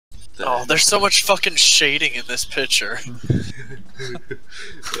Oh, there's so much fucking shading in this picture.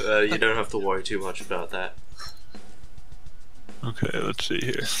 You don't have to worry too much about that. Okay, let's see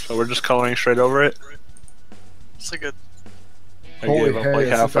here. So we're just coloring straight over it? It's like a... I gave up like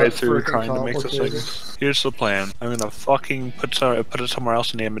halfway through freaking trying to make this thing. complicated? Here's the plan. I'm gonna fucking put it somewhere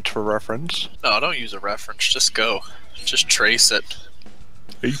else and name it for reference. No, don't use a reference. Just go. Just trace it.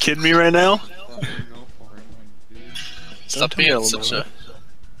 Are you kidding me right now? Stop being such a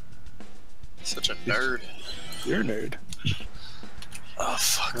nerd. You're a nerd. Oh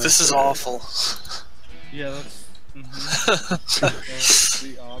fuck! This is awful. Yeah, that's, that's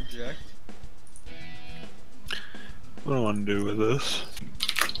the object. What do I want to do with this?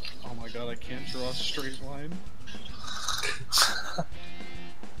 Oh my god, I can't draw a straight line.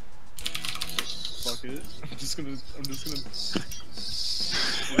 Fuck it. I'm just gonna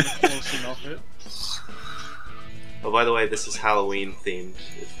close enough it. Oh, by the way, this is Halloween themed.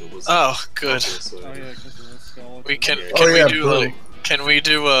 If it was good. obvious Oh already. yeah, because of the skeleton. We can. Yeah. Can Oh, we yeah, do bro. like? Can we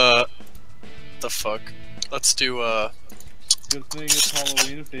do the fuck? Let's do Good thing it's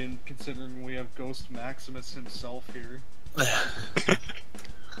Halloween, if they, considering we have Ghost Maximus himself here.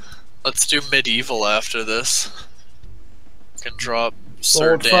 Let's do medieval after this. Can drop Well,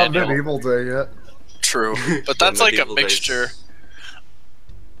 Sir it's not Daniel. medieval day yet. True, but Yeah, that's like a medieval days mixture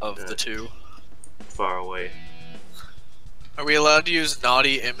of the two. Far away. Are we allowed to use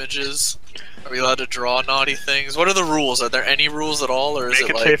naughty images? Are we allowed to draw naughty things? What are the rules? Are there any rules at all, or is Make it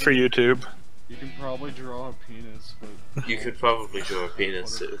it like? safe for YouTube. You can probably draw a penis, but... You could probably draw a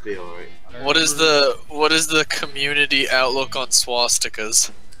penis, it would be alright. What is the community outlook on swastikas?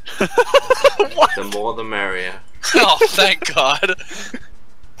 The more the merrier. Oh, thank God!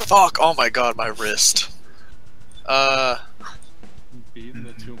 Fuck! Oh my God, my wrist. beating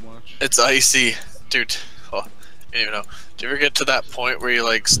it too much. It's icy, dude. Oh, you don't even know. Do you ever get to that point where you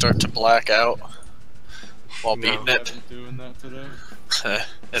like start to black out while No. beating I've it? been doing that today.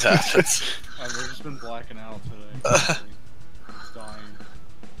 It happens. I've just been blacking out today. Dying.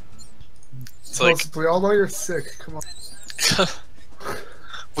 It's like We all know you're sick. Come on.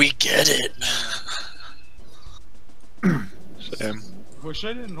 we get it. Same. Wish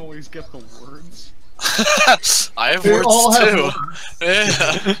I didn't always get the words. I have They all words have too. words.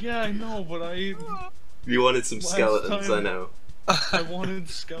 Yeah. Yeah, I know, but You wanted some Last skeletons, time- I know. I wanted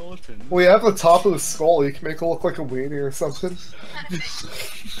skeleton. We have the top of the skull. You can make it look like a weenie or something.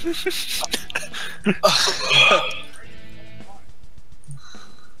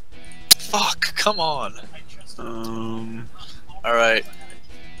 Fuck! Come on. All right.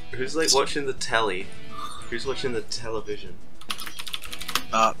 Who's like watching the telly? Who's watching the television?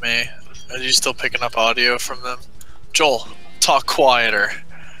 Not me. Are you still picking up audio from them? Joel, talk quieter.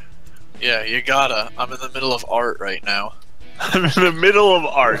 Yeah, you gotta. I'm in the middle of art right now. I'm in the middle of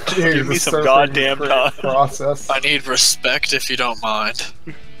art. Yeah, Give me some disturbing goddamn time. process. I need respect if you don't mind.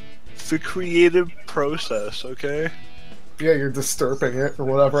 It's a creative process, okay? Yeah, you're disturbing it or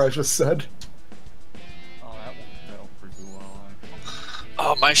whatever I just said. Oh, that worked out pretty well, actually.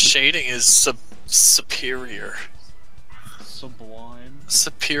 Oh, my shading is superior. Sublime.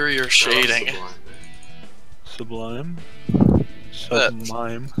 Superior shading. Sublime, Sublime.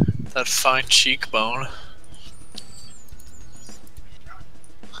 Sublime. That fine cheekbone.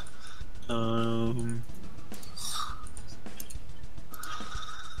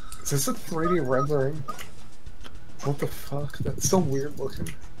 Is this a 3D rendering? What the fuck? That's so weird looking.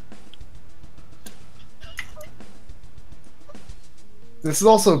 This is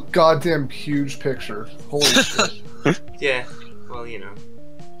also a goddamn huge picture. Holy shit. Yeah, well, you know,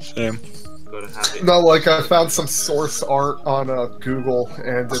 Same. gotta have it. No, like I found some source art on Google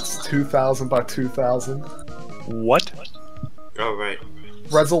and it's 2000 by 2000. What? Oh, right.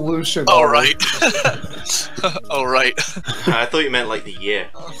 Resolution. Oh, art. right. Oh, right. I thought you meant like the year.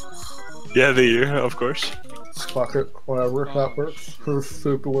 Yeah, the year, of course. Fuck it. Whatever. That works. Who's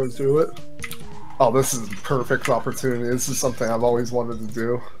stupid way to do it? Oh, this is a perfect opportunity. This is something I've always wanted to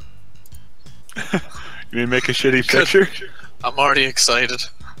do. You mean make a shitty picture? I'm already excited.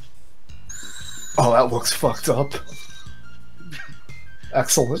 Oh, that looks fucked up.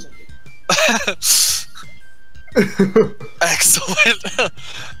 Excellent. Excellent.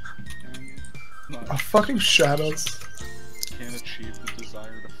 Oh, fucking shadows. Can't achieve the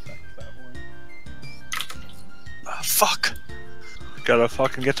desired effect that way. Fuck. Gotta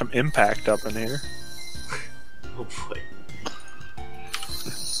fucking get some impact up in here. Oh boy.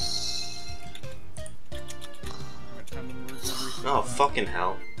 Alright, time to merge everything. Oh, back. fucking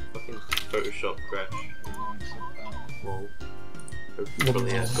hell. Fucking Photoshop crash. Whoa.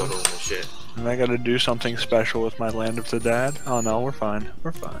 Hopefully I've got all the shit. And I gotta do something special with my Land of the Dad. Oh no, we're fine.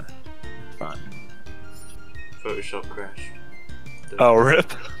 We're fine. fine. Photoshop crashed. Oh,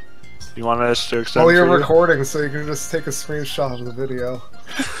 rip. You want us to extend Well, you're for you? recording, so you can just take a screenshot of the video.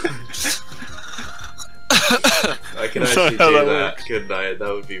 I can That's actually not how do that that, works. couldn't I? That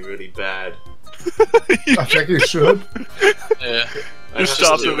would be really bad. I think you should. Yeah. Just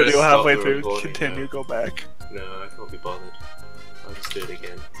stop the video halfway the through, recording continue, now. go back. No, I can't be bothered. I'll just do it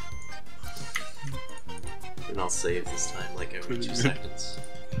again. And I'll save this time, like every 2 seconds.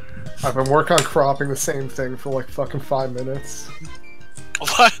 I've been working on cropping the same thing for like fucking 5 minutes.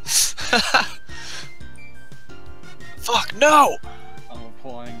 What? Fuck, no! I'm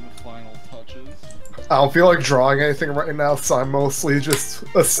applying the final touches. I don't feel like drawing anything right now, so I'm mostly just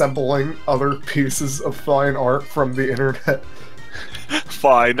assembling other pieces of fine art from the internet.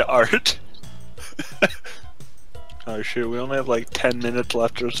 Fine art. Oh shoot, we only have like 10 minutes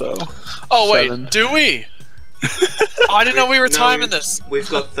left or so. Oh wait, 7. do we? Oh, I didn't know we were timing this. We've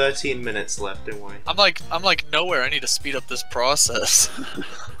got 13 minutes left, don't worry. I'm like nowhere. I need to speed up this process.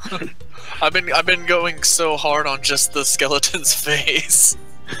 I've been going so hard on just the skeleton's face.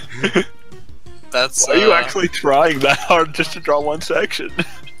 That's Why are you actually trying that hard just to draw one section?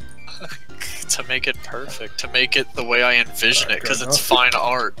 to make it perfect, to make it the way I envision it, because it's enough. fine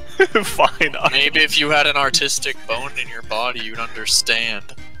art. Fine art. Maybe if you had an artistic bone in your body, you'd understand.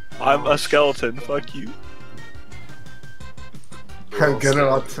 I'm a skeleton, fuck you. We're all Get an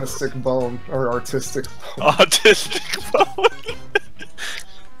skeletons. autistic bone, or artistic bone. Autistic bone.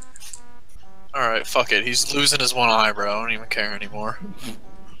 Alright, fuck it. He's losing his one eyebrow. I don't even care anymore.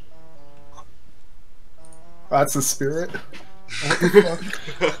 That's the spirit. What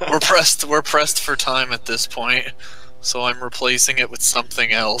the fuck? We're pressed for time at this point, so I'm replacing it with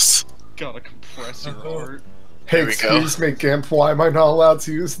something else. Gotta compress your art. Hey, There we go. excuse me, GIMP, why am I not allowed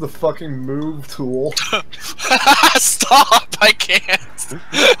to use the fucking move tool? Stop! I can't!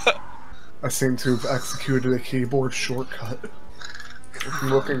 I seem to have executed a keyboard shortcut.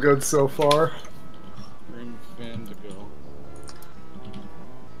 Looking good so far. Green fan to go.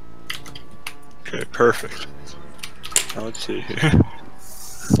 Okay, perfect. Now let's see here.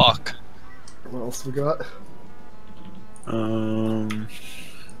 Fuck. What else we got?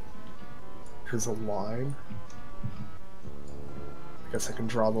 Here's a line. I guess I can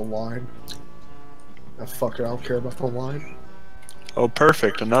draw the line. Ah, fuck it, I don't care about the line. Oh,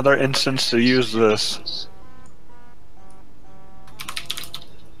 perfect. Another instance to use this.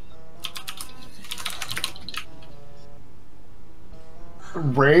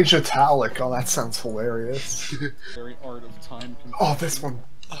 Rage Italic. Oh, that sounds hilarious. Very art of time compression. Oh, this one.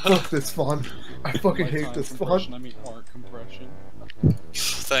 Fuck this font. I fucking By hate time this compression, font. I mean art compression.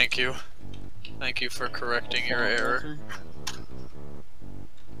 Thank you. Thank you for correcting your error.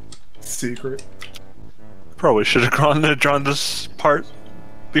 Secret. Probably should have drawn this part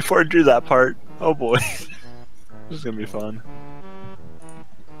before I drew that part. Oh boy. This is gonna be fun.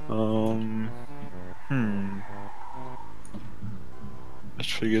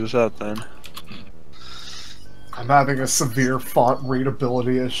 Let's figure this out then. I'm having a severe font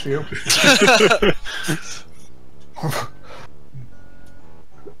readability issue.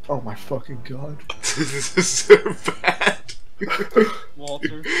 Oh my fucking god. This is so bad.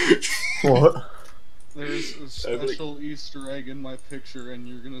 Walter, What? there's a special Easter egg in my picture, and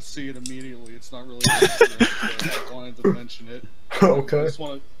you're gonna see it immediately. It's not really an Easter egg, but I wanted to mention it. Okay.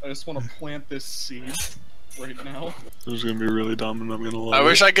 I just wanna plant this seed right now. This is gonna be really dumb and I'm gonna love I it.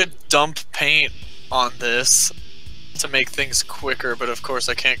 wish I could dump paint on this to make things quicker, but of course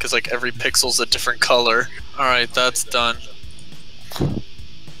I can't because like every pixel's a different color. Alright, that's done.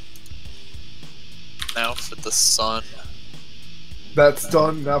 Now for the sun. That's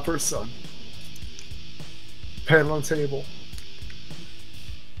done. Now for sun. Pen on table.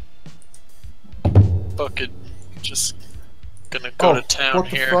 Fucking just gonna go to town what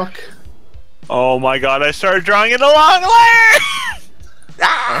the here. fuck? Oh my god, I started drawing it a long layer!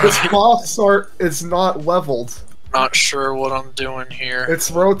 This box art is not leveled. Not sure what I'm doing here.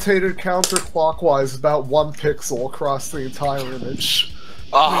 It's rotated counterclockwise about 1 pixel across the entire image.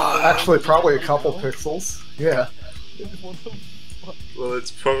 Ah, Actually, probably a couple pixels. Yeah. What the fuck? Well,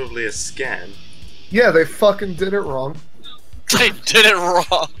 it's probably a scan. Yeah, they fucking did it wrong. they did it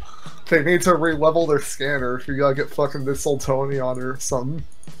wrong. They need to re-level their scanner if you gotta get fucking Tony on it or something.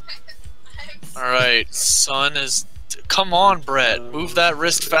 Alright, sun is... Come on, Brett. Move that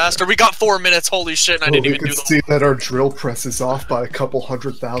wrist faster. We got 4 minutes. Holy shit, and I Well, didn't we even can do the... see that our drill press is off by a couple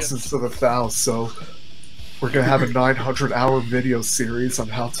 100,000ths of a thou, so we're gonna have a 900-hour video series on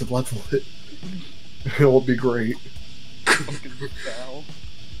how to level it. It'll be great. Fucking foul.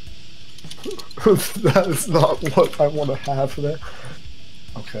 That is not what I want to have there.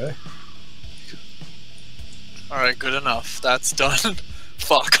 Okay. Alright, good enough. That's done.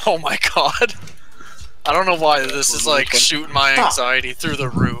 Fuck, oh my god. I don't know why this is like shooting my anxiety through the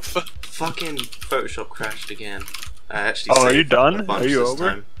roof. Fucking Photoshop crashed again. I actually Oh, are you saved a done? bunch Are you this over?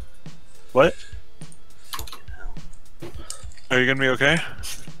 time. What? Fucking hell. Are you gonna be okay?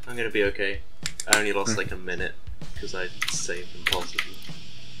 I'm gonna be okay. I only lost like a minute because I saved impulsively.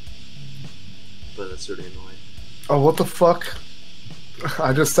 But that's really annoying. Oh, what the fuck?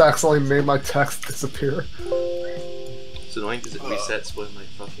 I just accidentally made my text disappear. It's annoying because it resets where my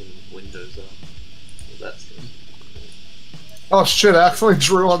fucking windows are. Well, that's good. Oh shit, I accidentally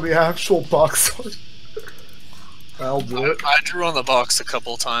drew on the actual box art. I'll do it. I drew on the box a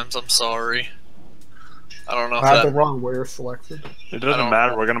couple times, I'm sorry. I don't know if I had that... the wrong layer selected. It doesn't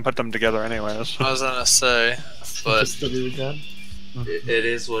matter. We're gonna put them together anyways. I was gonna say, but... Just did it again. It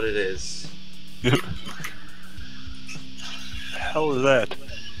is what it is. The hell is that?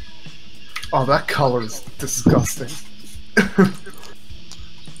 Oh, that color is disgusting. Am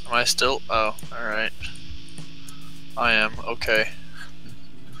I still? Oh, alright. I am, okay.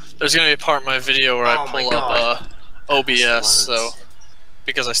 There's gonna be a part in my video where I pull up OBS, so...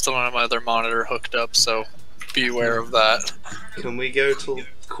 Because I still don't have my other monitor hooked up, so be aware of that. Can we go till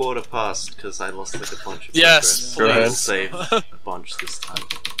 1:15? Because I lost like a bunch of Yes, progress. please. I'll save a bunch this time.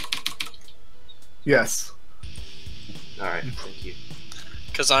 Yes. Alright, thank you.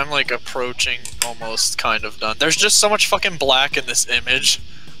 Because I'm like approaching almost kind of done. There's just so much fucking black in this image.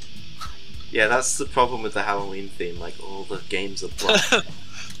 Yeah, that's the problem with the Halloween theme, like all the games are black.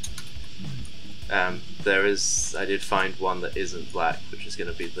 I did find one that isn't black, which is going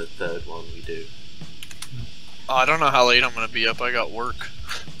to be the third one we do. Oh, I don't know how late I'm gonna be up, I got work.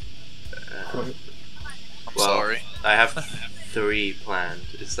 I'm sorry. I have 3 planned,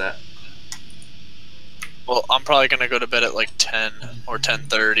 is that? Well, I'm probably gonna go to bed at like 10 or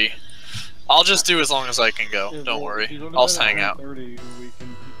 10:30. I'll just do as long as I can go, Yeah, don't well, worry. if you go to I'll bed just at hang out. 10:30, we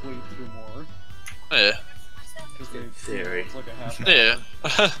can complete 2 more. Yeah. Because they Theory. it's like a half hour. Yeah.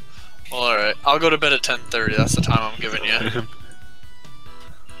 Well, alright. I'll go to bed at 10:30, that's the time I'm giving you.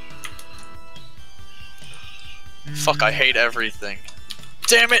 Fuck, I hate everything.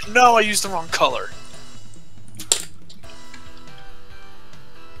 Damn it, no, I used the wrong color.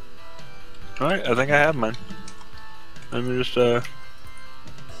 Alright, I think I have mine. Let me just, let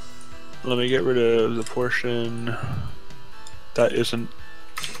me get rid of the portion that isn't.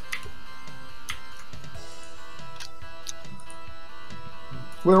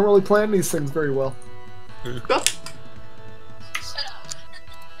 We don't really plan these things very well. Is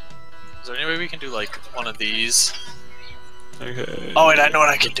there any way we can do like one of these? Okay. Oh wait, I know what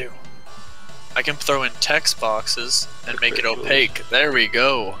I can do. I can throw in text boxes and make it opaque. There we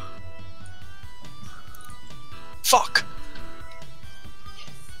go. Fuck!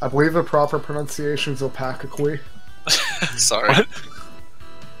 I believe the proper pronunciation is opacically. Sorry. What?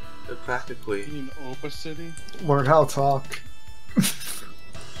 Practically. You mean opacity? Learn how to talk.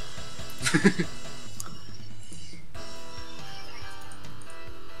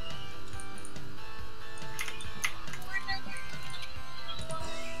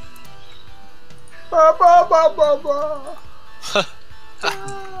 Ba ba ba ba ba.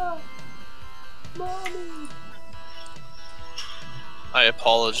 Mommy. I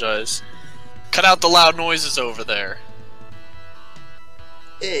apologize. Cut out the loud noises over there.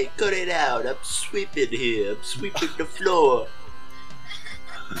 Hey, cut it out. I'm sweeping here. I'm sweeping the floor.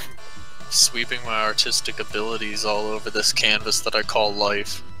 Sweeping my artistic abilities all over this canvas that I call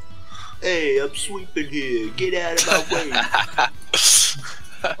life. Hey, I'm sweeping here. Get out of my way.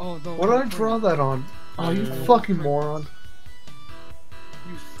 Oh no. What did I draw that on? Oh, you fucking moron.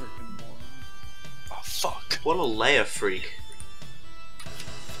 You freaking moron. Oh fuck. What a layer freak.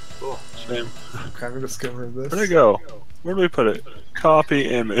 Oh. Same. Okay, I'm just get rid of this. Where'd it go? Where do we put it? Copy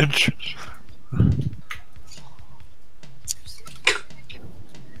image.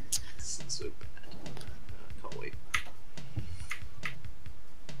 This is so bad. I can't wait.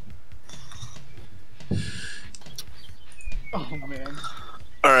 Oh man.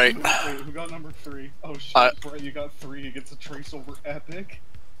 Alright. Wait, who got number 3? Oh shit, Brett, you got 3. He gets a trace over epic.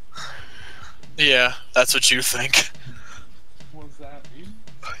 Yeah, that's what you think. What does that mean?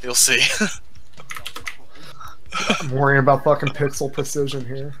 You'll see. I'm worrying about fucking pixel precision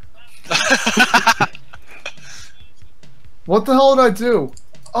here. What the hell did I do?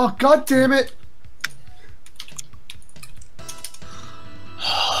 Oh, god damn it!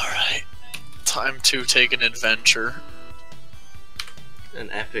 Alright. Time to take an adventure. An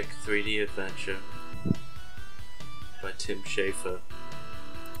epic 3D adventure by Tim Schafer.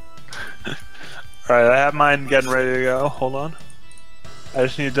 Alright, I have mine getting ready to go. Hold on. I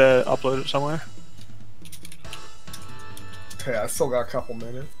just need to upload it somewhere. Hey, I still got a couple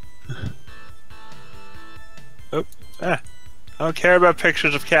minutes. Oh, I don't care about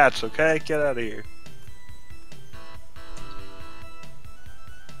pictures of cats, okay? Get out of here.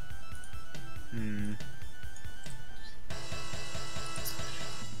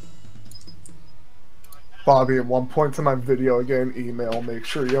 Bobby, at one point in my video again, email, make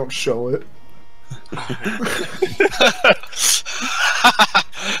sure you don't show it. It's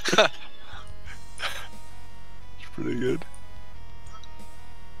pretty good.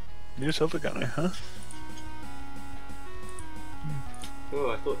 New silver gunner, huh?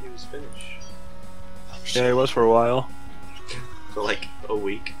 Oh, I thought he was finished. Yeah, he was for a while. For like a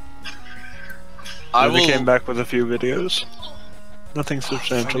week. Then he came back with a few videos. Nothing My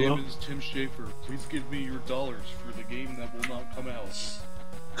substantial though. name is Tim Schafer. Please give me your dollars for the game that will not come out.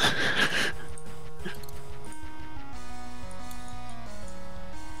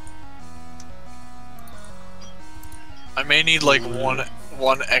 I may need like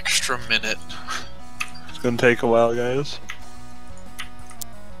one extra minute. It's gonna take a while, guys.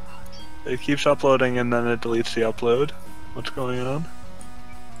 It keeps uploading and then it deletes the upload. What's going on?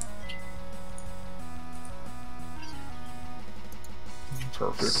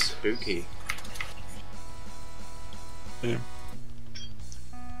 Perfect. Spooky. Yeah.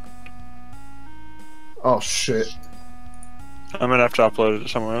 Oh shit. I'm gonna have to upload it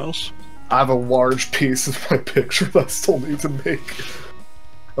somewhere else. I have a large piece of my picture that I still need to make.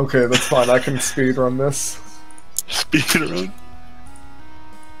 Okay, that's fine. I can speedrun this. Speedrun?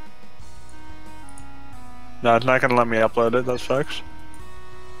 No, it's not gonna let me upload it, that sucks.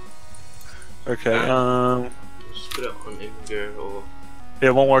 Okay, Just put it on Imgur or...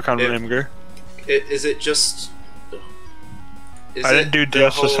 it won't work on Imgur. Is it just... I didn't do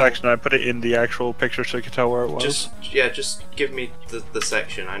just the section, I put it in the actual picture so you could tell where it was. Just give me the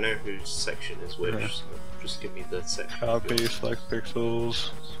section. I know whose section is which, Yeah. so just give me the section. Copy, select pixels.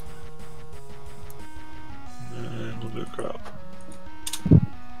 And we'll do crop.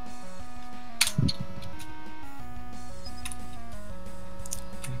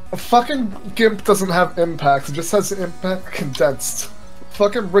 A fucking GIMP doesn't have impact, it just has impact condensed.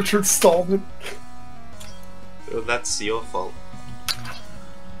 Fucking Richard Stallman. Well, that's your fault.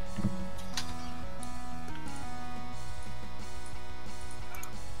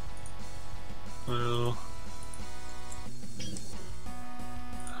 Well...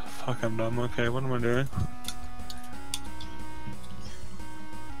 Fuck, I'm dumb. Okay, what am I doing?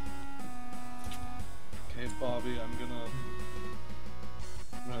 Okay, Bobby, I'm gonna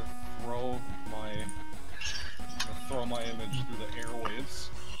throw my image through the airwaves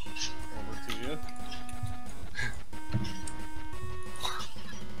over to you.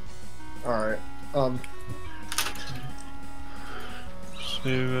 Alright,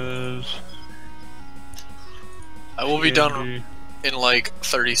 Save as... I will be done in like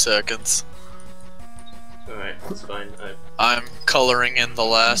 30 seconds. Alright, that's fine. I'm coloring in the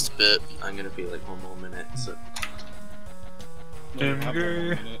last bit. I'm gonna be like 1 more minute, so... No, you have one more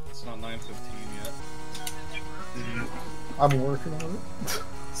Imgur. minute. It's not 9:15 yet. I'm working on it.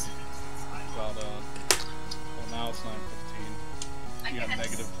 Got, well, now it's 9:15. You got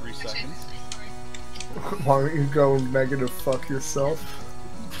negative 3 seconds. Why don't you go negative fuck yourself?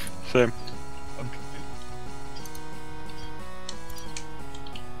 Same. Okay.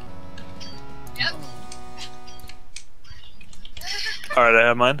 Alright, I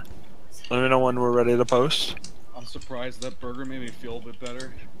have mine. Let me know when we're ready to post. I'm surprised that burger made me feel a bit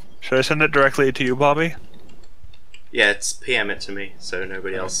better. Should I send it directly to you, Bobby? Yeah, it's PM it to me, so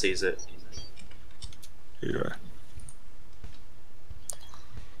nobody else sees it. Here you are.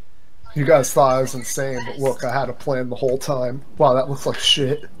 You guys thought I was insane, but look, I had a plan the whole time. Wow, that looks like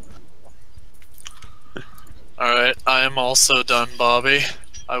shit. Alright, I am also done, Bobby.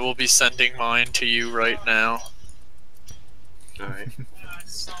 I will be sending mine to you right now. Alright.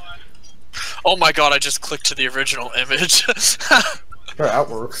 Oh my god, I just clicked to the original image. Yeah, that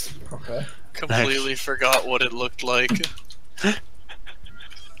works. Okay. Completely forgot what it looked like.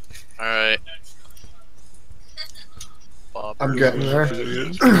 Alright. I'm getting there.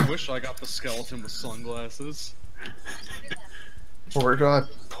 I wish I got the skeleton with sunglasses. Where do I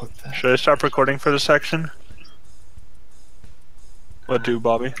put that? Should I stop recording for this section? What do,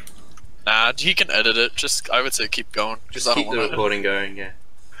 Bobby? Nah, he can edit it. Just, I would say keep going. Just I don't keep the wanna... recording going, yeah.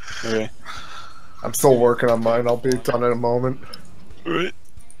 Okay. I'm still working on mine. I'll be done in a moment. Alright.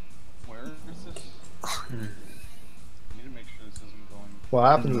 Where is this? I need to make sure this isn't going. What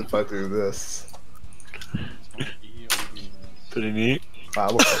happens if I do this? It's going Pretty neat. I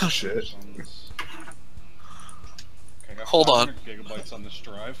look like shit. Okay, I got Hold on. 500 gigabytes on this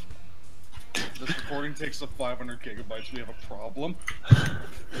drive. This recording takes up 500 gigabytes. We have a problem.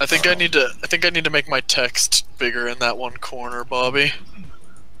 I think I need to make my text bigger in that one corner, Bobby.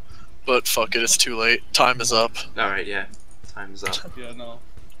 But fuck it, it's too late. Time is up. Alright, yeah. Time's up. Yeah, no.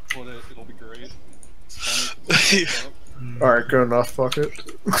 Put it. It'll be great. Alright, good enough. Fuck it.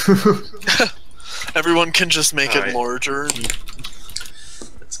 Everyone can just make it Alright. larger.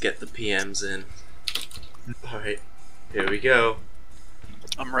 Let's get the PMs in. Alright, here we go.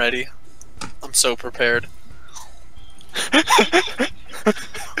 I'm ready. I'm so prepared.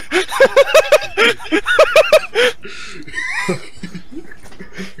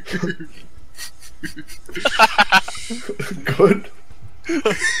 Good.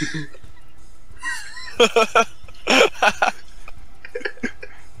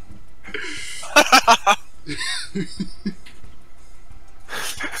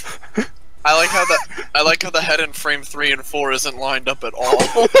 I like how the head in frame 3 and 4 isn't lined up at all.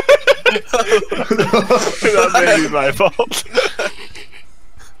 That may be my fault.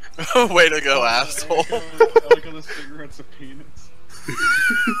 Way to go, asshole. I like how the cigarette's a penis.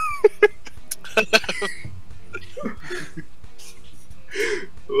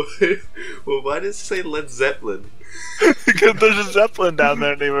 Well, why does it say Led Zeppelin? Because there's a Zeppelin down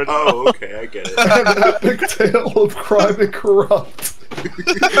there, and they would. Oh, okay, I get it. An epic tale of crime and corrupt.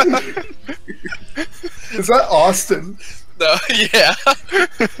 Is that Austin? No, yeah.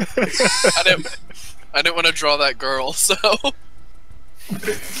 I didn't want to draw that girl, so.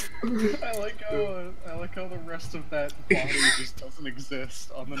 I like how the rest of that body just doesn't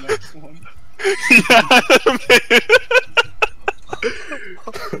exist on the next one.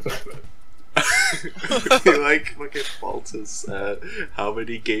 I feel like fucking Faltus. How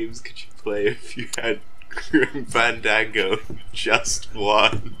many games could you play if you had Fandango? Just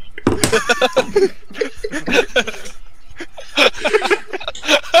one.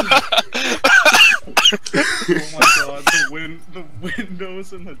 Oh my god, the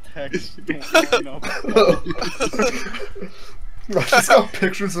windows and the text don't line up. I just got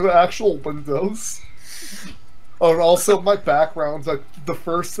pictures of actual windows. Oh, and also my background, the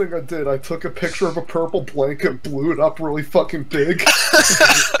first thing I did, I took a picture of a purple blanket, blew it up really fucking big.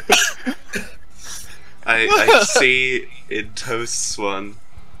 I see in Toast's one,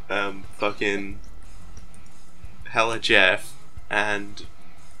 fucking Hella Jeff and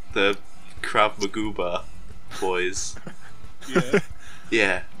the Krav Maguba boys. Yeah.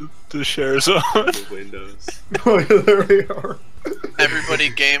 Yeah. The share zone. The windows. Oh yeah, there we are. Everybody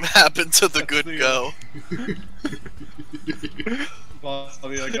game happened to the good go.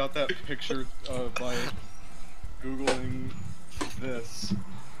 Bobby, I got that picture by googling this.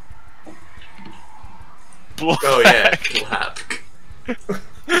 Oh yeah, Black.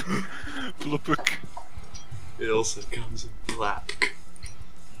 Blupuk. It also comes in black.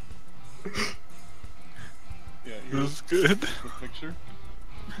 Yeah, It here's was good. the picture.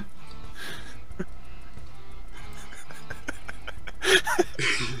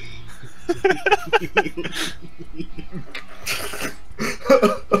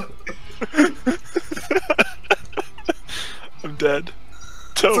 I'm dead.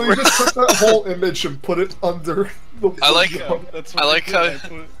 It's So over. you just took that whole image and put it under the I like- Yeah, that's what I like did.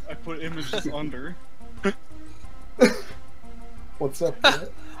 how- I put images under. What's up,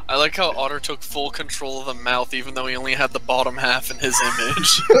 Brett? I like how Otter took full control of the mouth even though he only had the bottom half in his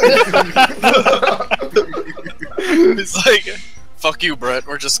image. He's like, fuck you, Brett,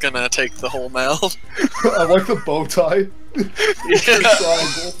 we're just gonna take the whole mouth. I like the bow tie.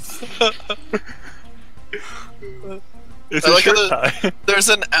 It's I a like how shirt tie. There's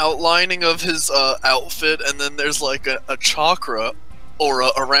an outlining of his outfit and then there's like a chakra aura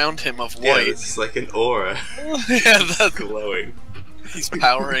around him of Yeah, white. it's like an aura Yeah, that's, glowing. he's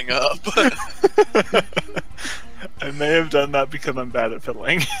powering up. I may have done that because I'm bad at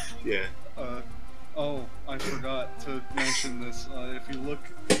fiddling. Yeah. Oh, I forgot to mention this. If you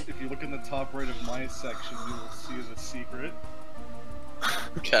look in the top right of my section, you will see the secret.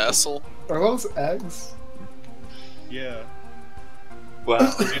 Castle. Are those eggs? Yeah,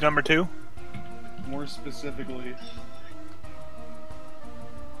 Wow. Are you number 2? more specifically.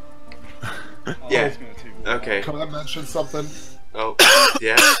 Yeah. It's gonna take a while. Okay. Can I mention something? Oh,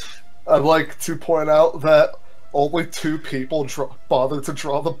 yeah. I'd like to point out that only 2 people bothered to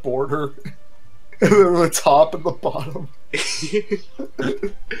draw the border. And then the top and the bottom.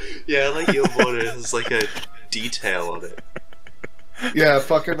 Yeah, I like your border has like a detail on it. Yeah,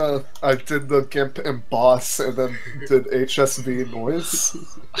 fucking, I did the GIMP emboss and then did HSV noise.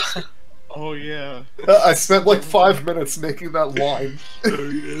 Oh yeah. I spent like 5 minutes making that line. So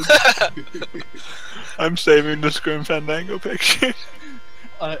good. I'm saving the Scrim Fandango picture.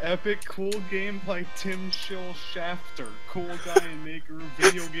 Epic cool game by Tim Shill Shafter. Cool guy and maker of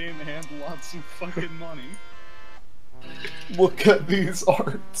video game and lots of fucking money. Look at these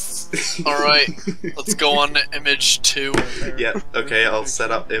arts. Alright, let's go on to image 2. Yeah, okay, I'll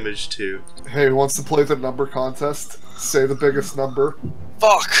set up image 2. Hey, who wants to play the number contest? Say the biggest number.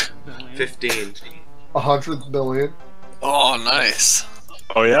 Fuck! 15. 100 million. Oh, nice.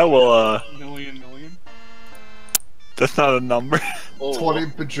 Oh yeah, well, Million. that's not a number. Oh. 20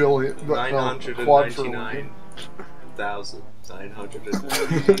 bajillion. No, quadrillion.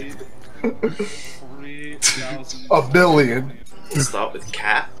 999,900. 48,000. A billion. We'll start with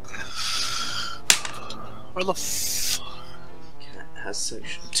cat. Where the f... Cat has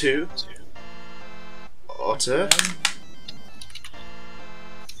section 2. Otter.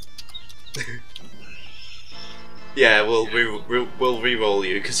 Yeah, we'll re-roll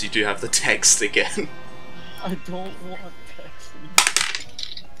you because you do have the text again. I don't want text.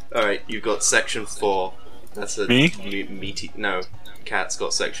 Alright, you've got section 4. That's a Me? meaty. No, cat's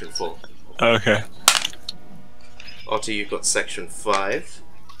got section 4. Okay. Otter, you've got section 5.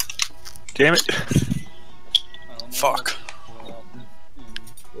 Damn it. I don't know Fuck.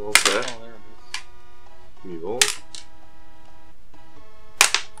 Walter, Oh, there it is. mule.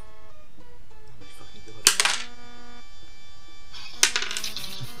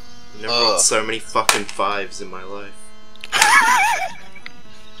 I've never got so many fucking 5s in my life.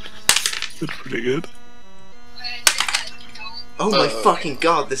 That's pretty good. Oh my fucking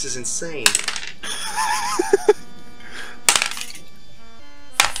god, this is insane.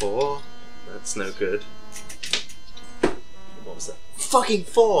 4? That's no good. What was that? Fucking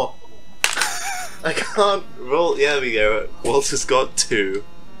 4! I can't roll. Yeah, there we go. Walter's got 2.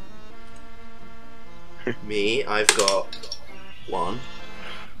 Me, I've got 1.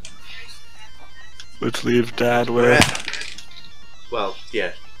 Let's leave Dad with. Brett. Well,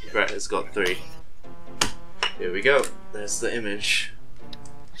 yeah, Brett has got 3. Here we go. There's the image.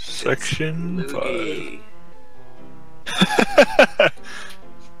 Section 5. Loogie.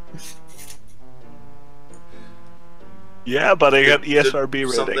 Yeah, but I got ESRB Did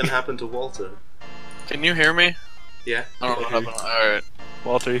rating. something happened to Walter. Can you hear me? Yeah. I don't know what happened. Alright.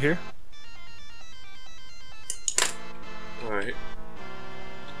 Walter, you here? Alright.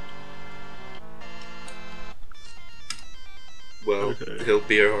 Well, Okay. he'll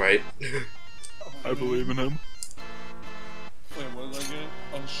be alright. I believe in him. Wait, what did I get?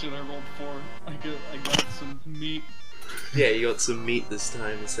 Oh shit, I rolled 4. I got some meat. Yeah, you got some meat this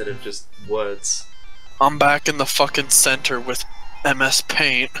time instead of just words. I'm back in the fucking center with MS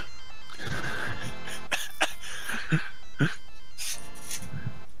Paint.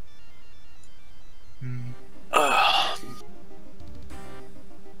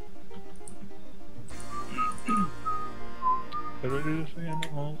 How do I do this again?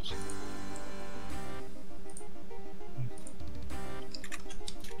 Almost.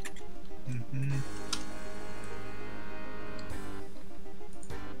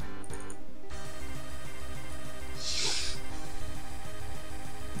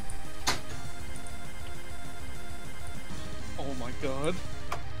 Oh my god.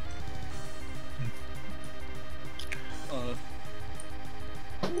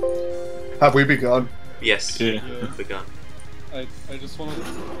 Have we begun? Yes. Yeah. Yeah. Begun. I just want to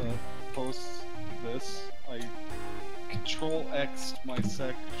post this. I Control X'd my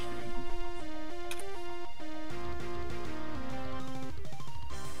section.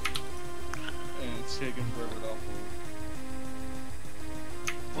 And it's taking forever to upload.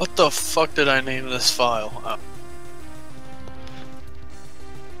 What the fuck did I name this file?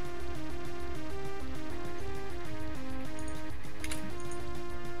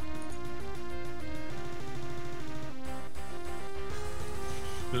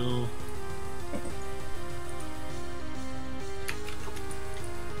 No.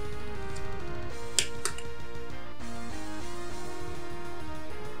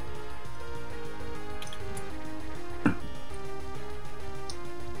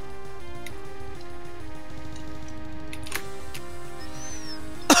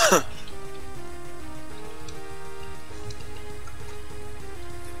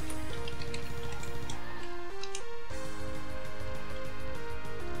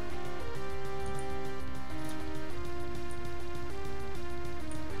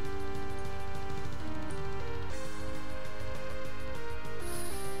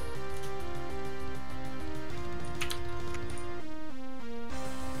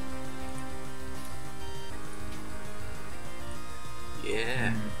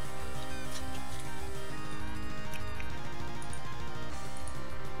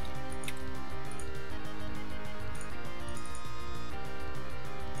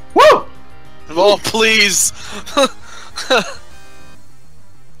 Oh, please!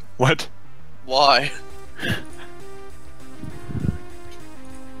 What? Why?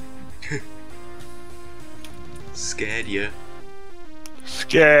 Scared you.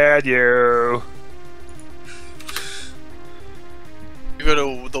 Scared you. You go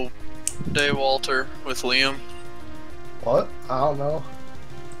to the day, Walter, with Liam? What? I don't know.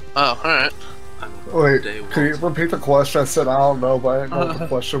 Oh, alright. Wait, can you repeat the question? I said I don't know, but I didn't know what the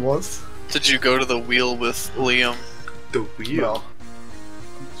question was. Did you go to the wheel with Liam? The wheel.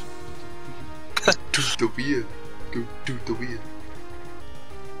 No. Do the wheel. Go do the wheel.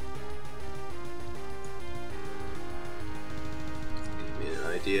 Give me an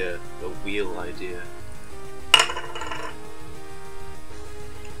idea. A wheel idea.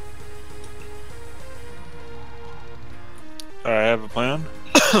 I have a plan.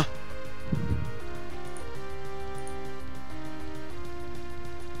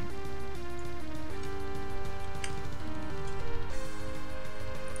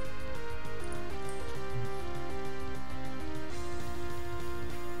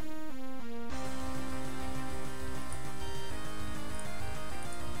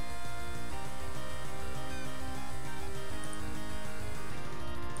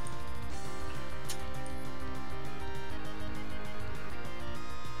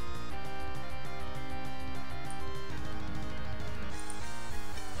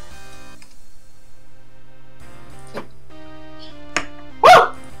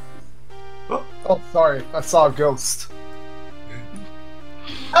 Oh, sorry. I saw a ghost.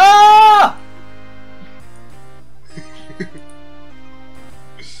 Ah! Oh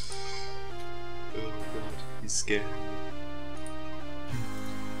god, he's scared.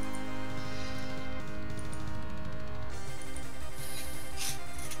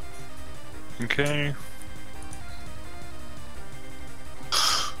 Okay.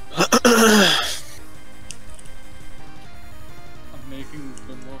 I'm making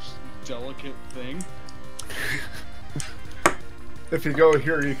the most delicate thing. If you go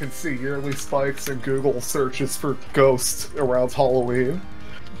here, you can see yearly spikes in Google searches for ghosts around Halloween.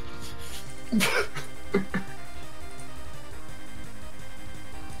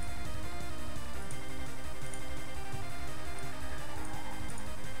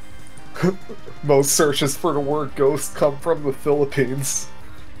 Most searches for the word ghost come from the Philippines.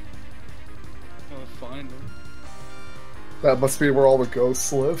 Gotta find them. That must be where all the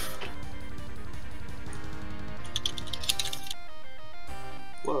ghosts live.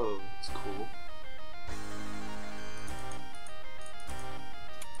 Whoa, that's cool.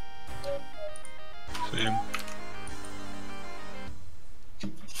 Same.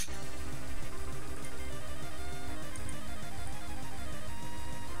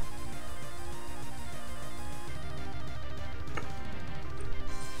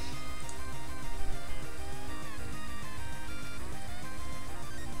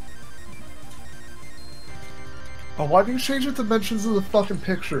 Oh, why do you change the dimensions of the fucking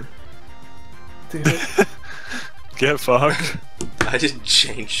picture? Damn it. Get fucked. I didn't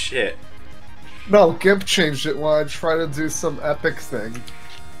change shit. No, GIMP changed it when I tried to do some epic thing.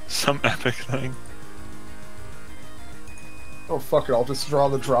 Some epic thing. Oh fuck it, I'll just draw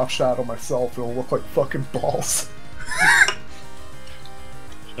the drop shadow myself, it'll look like fucking balls.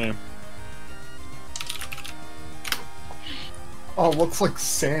 Same. Oh, it looks like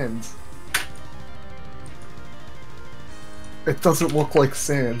sand. It doesn't look like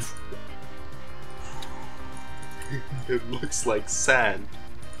sand. It looks like sand.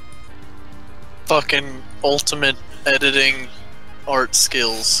 Fucking ultimate editing art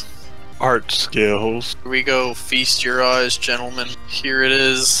skills. Art skills. Here we go, feast your eyes, gentlemen. Here it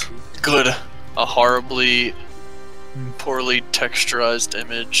is. Good. A horribly, poorly texturized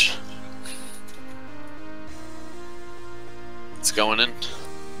image. It's going in.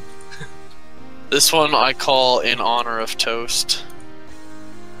 This one I call In Honor of Toast.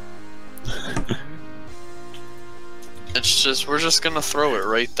 It's just, we're just gonna throw it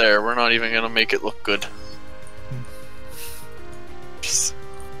right there. We're not even gonna make it look good. Just,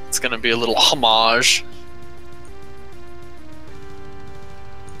 it's gonna be a little homage.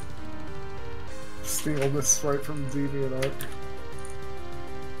 Steal this right from DeviantArt.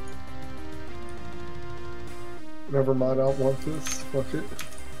 Never mind, I don't want this. Fuck it.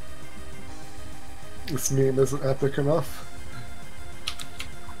 This meme isn't epic enough.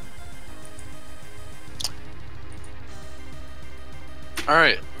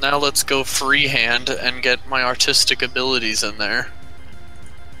 Alright, now let's go freehand and get my artistic abilities in there.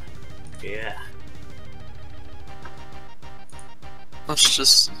 Yeah. Let's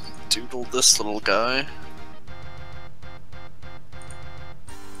just doodle this little guy.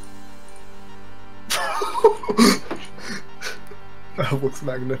 That looks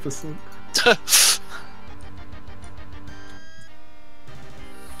magnificent.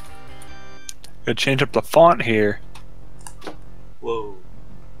 Gotta change up the font here. Whoa.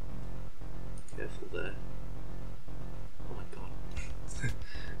 Careful there. Oh my god.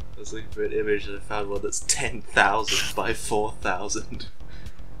 I was looking for an image and I found one that's 10,000 by 4,000.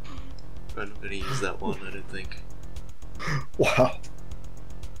 I'm not gonna use that one, I don't think. Wow.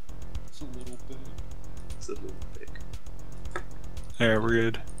 It's a little bit. It's a little big. There, we're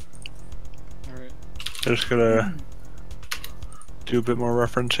good. Alright. Just gotta do a bit more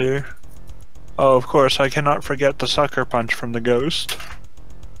reference here. Oh, of course, I cannot forget the sucker punch from the ghost.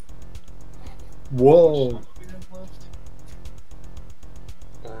 Whoa. What do we have left?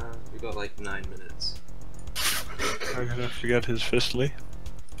 We got like 9 minutes. I gotta forget his fistly.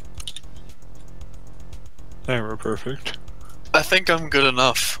 There, we're perfect. I think I'm good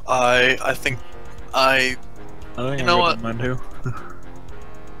enough. I think I think You know I'm what? good on mine too.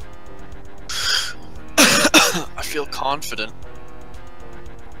 I feel confident.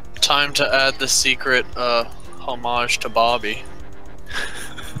 Time to add the secret homage to Bobby.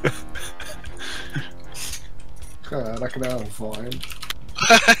 God, I can add a vine.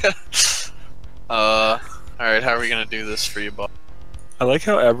 Alright, how are we gonna do this for you, Bob? I like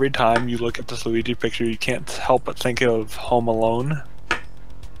how every time you look at this Luigi picture, you can't help but think of Home Alone.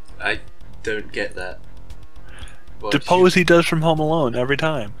 I don't get that. The pose he does from Home Alone every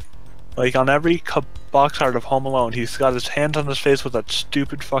time. Like on every box art of Home Alone, he's got his hands on his face with that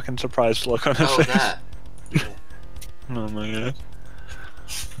stupid fucking surprised look on his Oh, face. that. Yeah. Oh my god.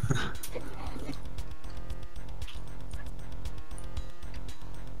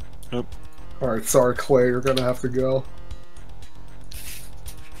 Nope. Alright, sorry, Clay, you're gonna have to go.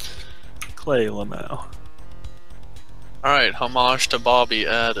 Clay Lamau. Alright, homage to Bobby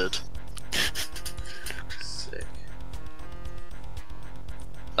added. Sick.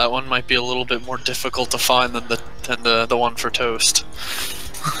 That one might be a little bit more difficult to find than the one for Toast.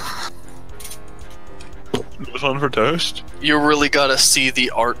 This one for Toast? You really gotta see the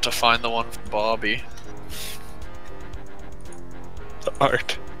art to find the one for Bobby. The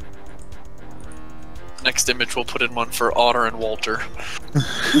art. Next image we'll put in one for Otter and Walter.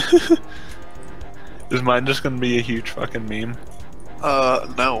 Is mine just gonna be a huge fucking meme?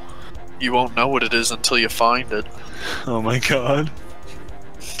 No. You won't know what it is until you find it. Oh my god.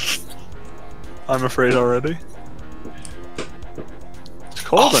 I'm afraid already. It's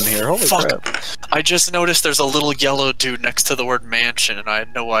cold in here, holy fuck. crap. I just noticed there's a little yellow dude next to the word mansion and I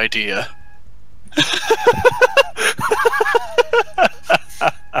had no idea.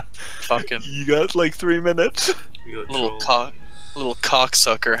 Fucking You got like 3 minutes. We got little troll. little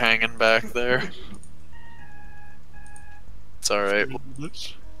cocksucker hanging back there. It's alright.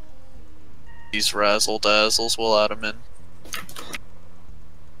 These razzle dazzles, we'll add them in.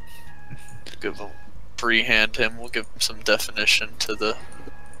 Give him freehand him. We'll give him some definition to the.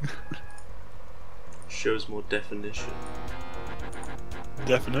 Shows more definition.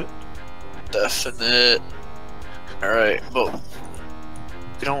 Definite. Definite. Alright, but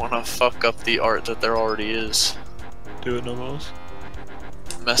we don't want to fuck up the art that there already is. Do it, Nomos.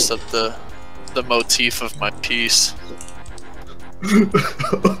 Mess up the motif of my piece. It's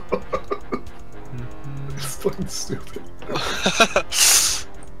fucking stupid.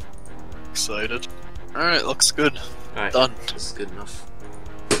 Excited. Alright, looks good. Alright, Done. that's good enough.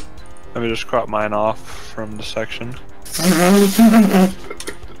 Let me just crop mine off from the section.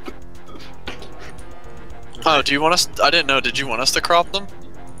 Oh, do you want us? I didn't know. Did you want us to crop them?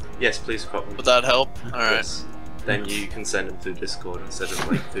 Yes, please crop them. Would that help? Alright. Yes. Then you can send them through Discord instead of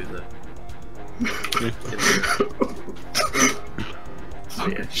like through the. So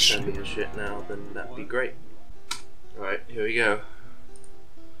yeah, if you send me your shit now, then that'd be great. Alright, here we go.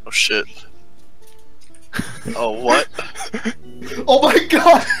 Oh shit. Oh, what? Oh my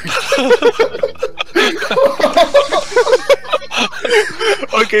god!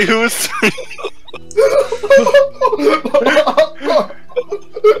 Okay, who was 3?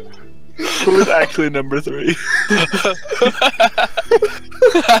 Who was actually number 3?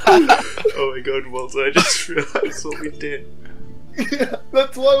 Oh my god, Walter, I just realized what we did. Yeah,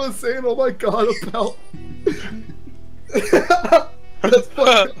 that's what I was saying, oh my god, about... That's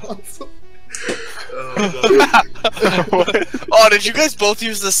fucking awesome. Oh god. What? Oh, did you guys both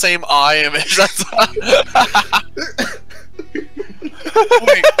use the same eye image? That's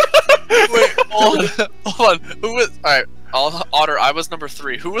wait, hold on. Who was? All right, Otter. I was number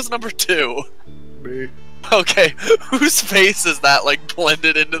 3. Who was number 2? Me. Okay, whose face is that like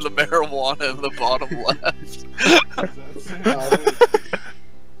blended into the marijuana in the bottom left?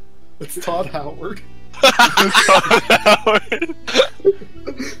 It's Todd Howard.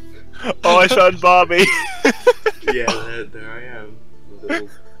 Oh, I found Bobby. Yeah, there I am. Little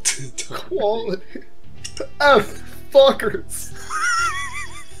Quality. F fuckers.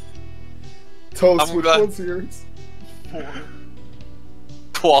 Toast, I'm which glad- one's yours?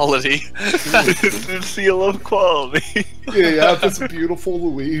 Quality. It's the seal of quality. Yeah, you have this beautiful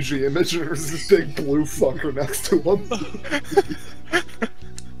Luigi image and there's this big blue fucker next to him.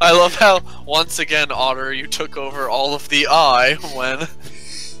 I love how, once again, Otter, you took over all of the I when...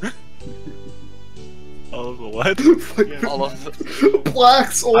 All of the what? all of the...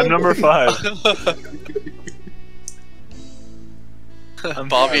 Blacks only. I'm number 5.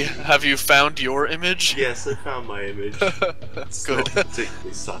 Bobby, have you found your image? Yes, I found my image. It's Good. not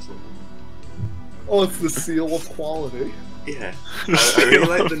particularly subtle. Oh, it's the seal of quality. Yeah. I really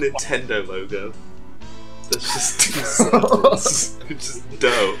like the Nintendo logo. That's just 2 circles. It's just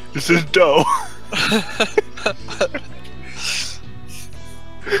dough. This is dough.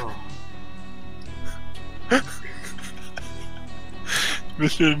 Oh.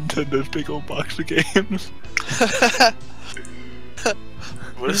 Mr. Nintendo's big old box of games.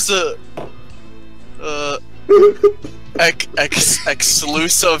 What is the...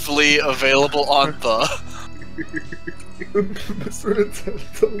 exclusively available on the... Mr.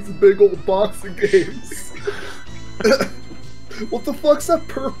 Nintendo's big old box of games. What the fuck's that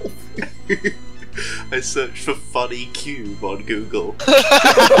purple thing? I searched for funny cube on Google.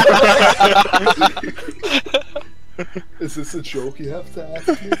 Is this a joke you have to ask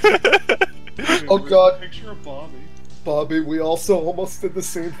me? Oh god. Picture of Bobby. Bobby, we also almost did the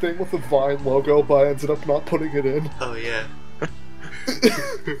same thing with the Vine logo, but I ended up not putting it in. Oh yeah.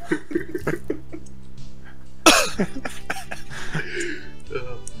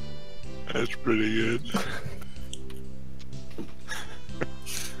 Oh. That's pretty good.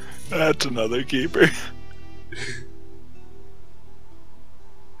 That's another keeper.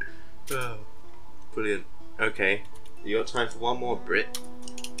 Oh. Brilliant. Okay. You got time for one more, Brit?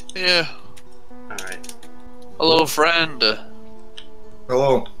 Yeah. Alright. Hello, friend.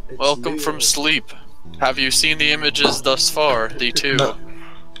 Hello. It's Welcome Leo. from sleep. Have you seen the images thus far? The 2? No.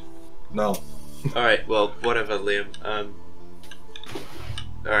 No. Alright, well, whatever, Liam.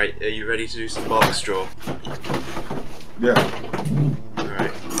 Alright, are you ready to do some box draw? Yeah.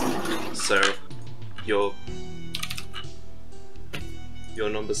 Alright. So, you're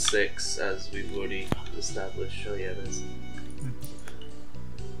number 6, as we've already established. Oh yeah, there's...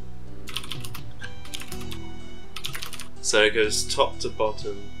 So it goes top to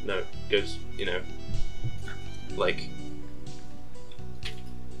bottom, no, it goes, you know, like...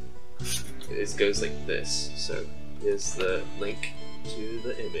 It goes like this, so here's the link to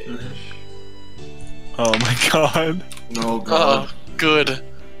the image. Oh my god. No god. Oh, good.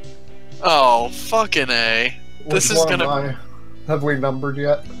 Oh, fucking A. This Which is one gonna... am I? Have we numbered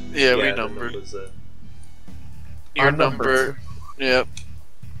yet? Yeah, we the numbered. numbers are- Your I'm numbered. number... Yep.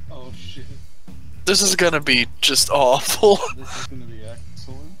 Oh shit. This is gonna be just awful. This is gonna be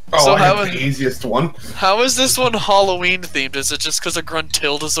excellent. Oh, So I how have is- the easiest one. How is this one Halloween themed? Is it just because of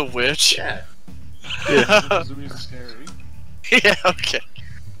Gruntilda's a witch? Yeah. This is gonna be scary. Yeah, okay.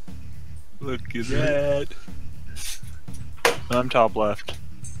 Look at that. I'm top left.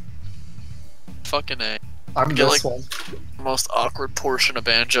 Fucking A. I'm Get, this like- one. Most awkward portion of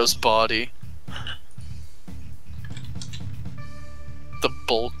Banjo's body. The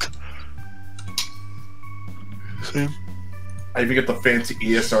bulk. Same. I even get the fancy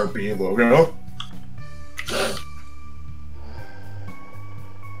ESRB logo.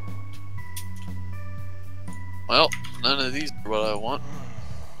 Well, none of these are what I want.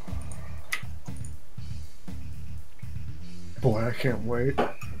 Boy, I can't wait.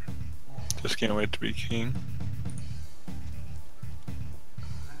 Just can't wait to be king.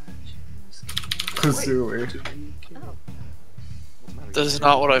 Kazooie. This is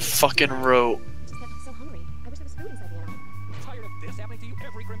not what I fucking wrote. Just got so hungry. I wish there was food inside the animal. Tired of this happening to you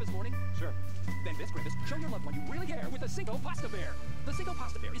every Christmas morning? Sure. Then this Christmas, show your loved one you really care with the Cinco Pasta Bear. The Cinco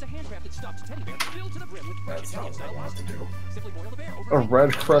Pasta Bear is a handcrafted stuffed teddy bear filled to the brim with fresh Italian-style pasta. Simply boil the bear over A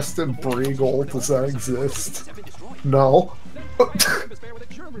red-crested Breagle, does that exist? have been destroyed. No. Then fry the Christmas bear with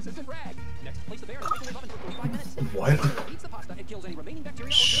a germ-resistant rag. Next, place the bear in the microwave oven for 45 minutes. What? Eats the pasta and kills any remaining bacteria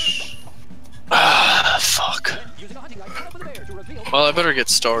or germs. Ah, fuck. Then, using a hunting knife, cut open the bear to reveal. Well, I better get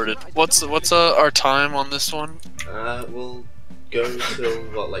started. What's our time on this one? We'll go till,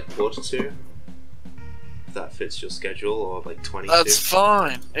 what, like 1:45? If that fits your schedule, or like 22? That's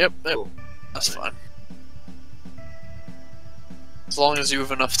fine. Yep, Cool. that's fine. As long as you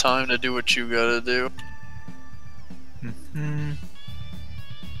have enough time to do what you gotta do.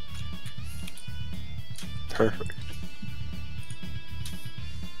 Perfect.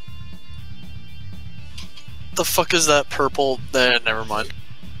 The fuck is that purple? Never mind.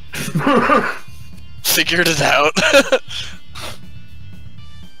 Figured it out. That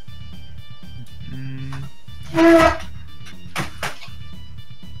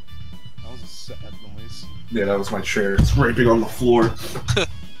was a sad noise. Yeah, that was my chair scraping on the floor.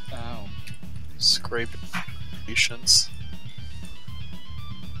 Ow. Scraping patience.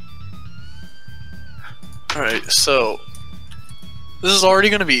 Alright, so this is already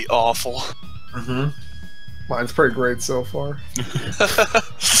gonna be awful. Mm-hmm. Mine's pretty great so far.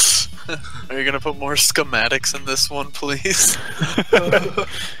 Are you gonna put more schematics in this one, please?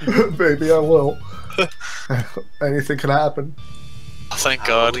 Maybe I will. Anything can happen. Thank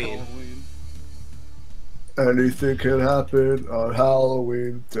God. Halloween. Anything can happen on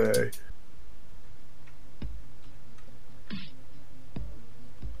Halloween Day.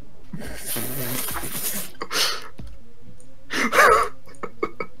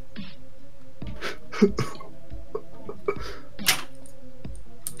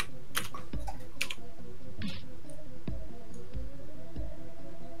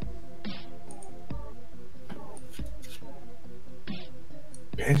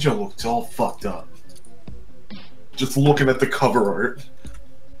 Banjo looks all fucked up. Just looking at the cover art.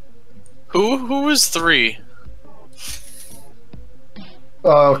 Who is 3?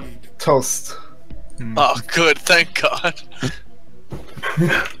 Toast. Oh, good. Thank God.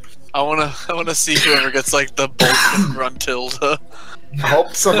 I wanna see whoever gets like the Bolton Gruntilda. I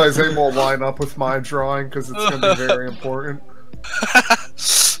hope somebody's able to line up with my drawing because it's going to be very important.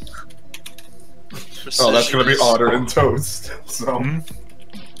 Oh, that's gonna be Otter and Toast. So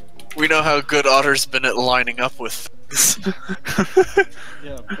We know how good Otter's been at lining up with things.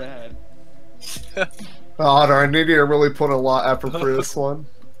 Yeah, bad. Otter, I need you to really put a lot of effort for this one.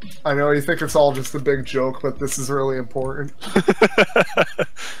 I know you think it's all just a big joke, but this is really important.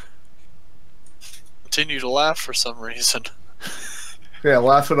 Continue to laugh for some reason. Yeah,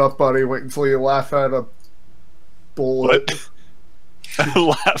 laugh it up, buddy. Wait until you laugh at a bullet.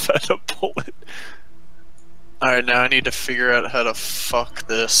 Laugh at a bullet. Alright, now I need to figure out how to fuck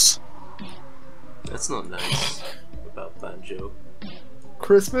this. That's not nice about Banjo.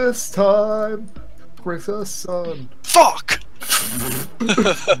 Christmas time brings us sun. Fuck!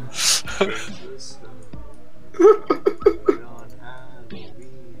 Christmas, on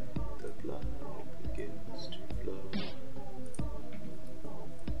Halloween, the blood begins to flow.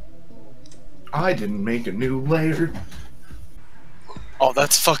 I didn't make a new layer. Oh,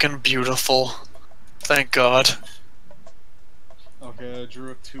 that's fucking beautiful. Thank God. Okay, I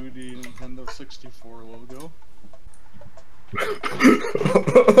drew a 2D Nintendo 64 logo.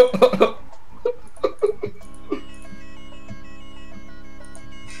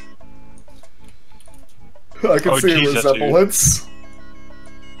 I can see a geez, that's resemblance.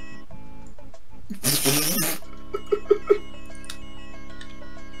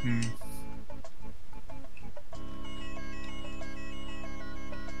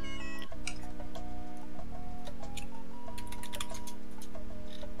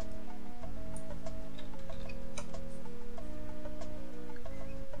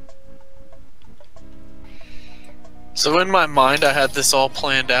 So in my mind, I had this all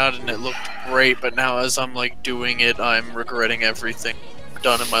planned out and it looked great, but now as I'm like doing it, I'm regretting everything I've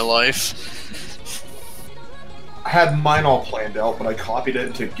done in my life. I had mine all planned out, but I copied it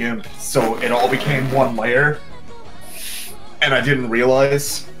into GIMP, so it all became one layer. And I didn't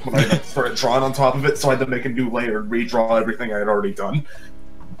realize when I started drawing on top of it, so I had to make a new layer and redraw everything I had already done.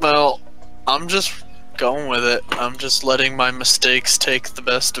 Well, I'm just going with it. I'm just letting my mistakes take the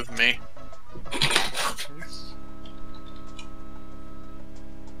best of me.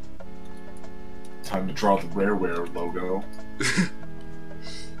 Time to draw the Rareware logo.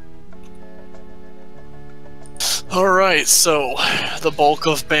 Alright, so the bulk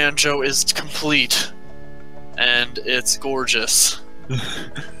of Banjo is complete. And it's gorgeous.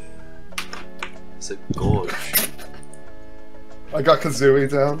 It's a gorge. I got Kazooie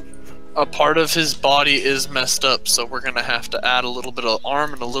down. A part of his body is messed up, so we're gonna have to add a little bit of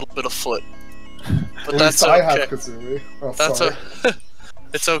arm and a little bit of foot. But At that's least I okay. have Kazooie. Oh, That's sorry.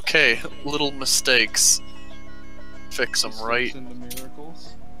 it's okay. Little mistakes. Fix them right. Into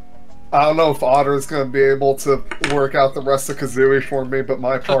miracles. I don't know if Otter's going to be able to work out the rest of Kazooie for me, but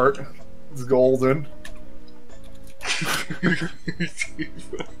my part is golden.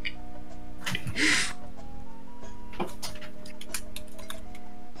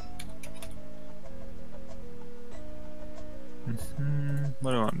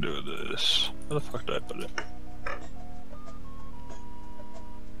 What do I want to do with this? Where the fuck did I put it?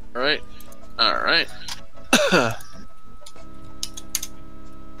 Alright. Alright.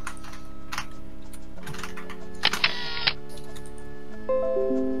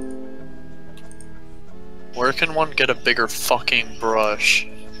 Where can one get a bigger fucking brush?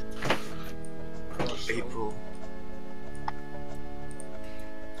 April.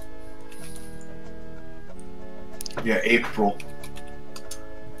 Yeah, April.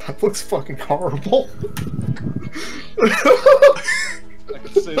 That looks fucking horrible. I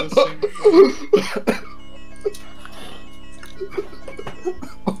can say the same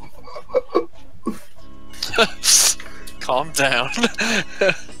thing. Calm down.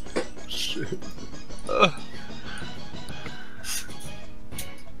 Shit.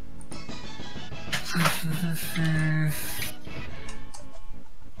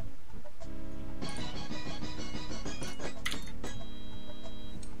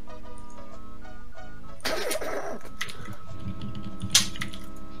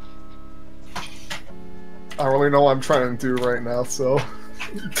 I don't really know what I'm trying to do right now, so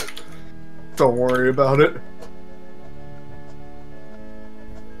don't worry about it.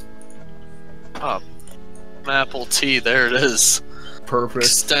 Oh, apple tea, there it is. Perfect.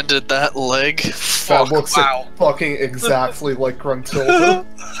 Extended that leg. That Fuck, looks wow. fucking exactly like Gruntilda.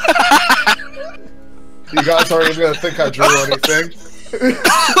 You guys aren't even gonna think I drew anything.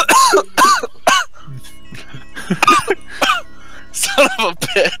 Son of a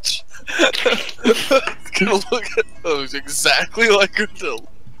bitch. Gonna look at those exactly like Gruntilda.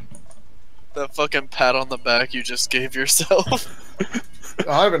 That fucking pat on the back you just gave yourself. I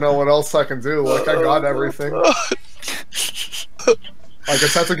don't even know what else I can do. Like, I got everything. I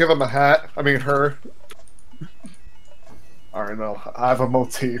guess I have to give him a hat. I mean, her. Alright, no. I have a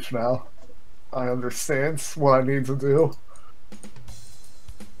motif now. I understand what I need to do.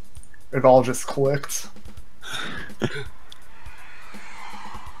 It all just clicked.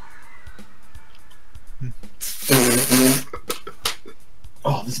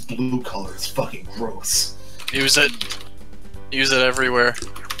 Oh, this blue color is fucking gross. Use it. Use it everywhere.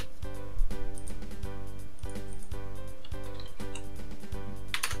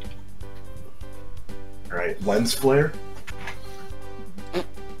 Alright, lens flare. You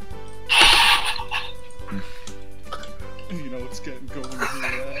know it's getting going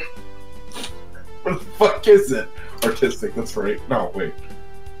here. What the fuck is it? Artistic, that's right. No, wait.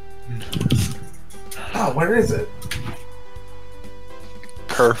 Oh, where is it?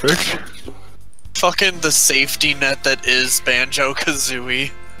 Perfect. Fucking the safety net that is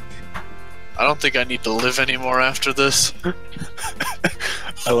Banjo-Kazooie. I don't think I need to live anymore after this.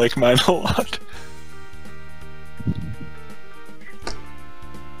 I like mine a lot.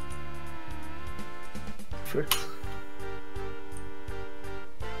 Perfect.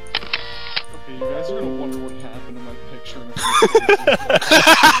 Okay, you guys are gonna wonder what happened in my picture in a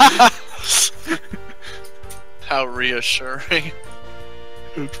few seconds. How reassuring.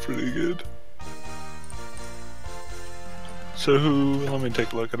 It's pretty good. So let me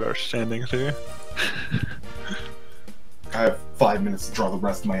take a look at our standings here. I have 5 minutes to draw the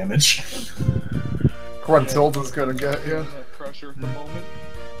rest of my image. Gruntilda's gonna get you. That pressure at the moment.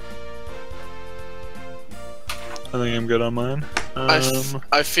 I think I'm good on mine.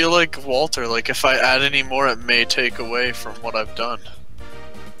 I feel like Walter, like if I add any more it may take away from what I've done.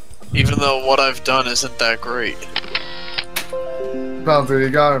 Even though what I've done isn't that great. No, dude, you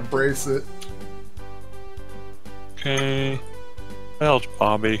gotta embrace it. Okay. How's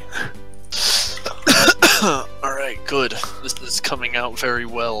Bobby? Alright, good. This is coming out very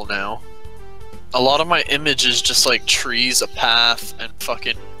well now. A lot of my image is just like trees, a path, and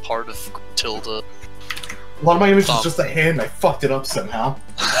fucking part of Tilda. A lot of my image is just a hand. I fucked it up somehow.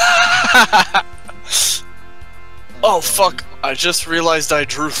 Oh fuck! I just realized I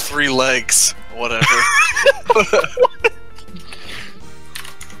drew 3 legs. Whatever.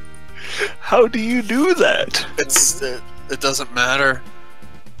 How do you do that? It doesn't matter.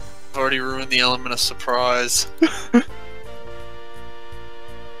 I've already ruined the element of surprise.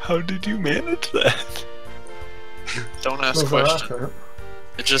 How did you manage that? Don't ask What was questions. that?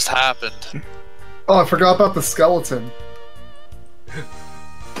 It just happened. Oh, I forgot about the skeleton.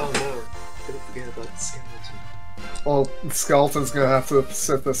 Oh no, didn't forget about the skeleton. Well, the skeleton's gonna have to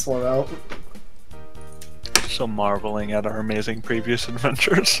sit this one out. So marveling at our amazing previous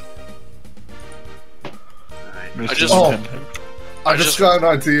adventures. Alright. Mr. just- Nintendo. I just got an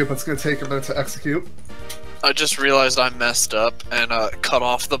idea, but it's gonna take a minute to execute. I just realized I messed up and cut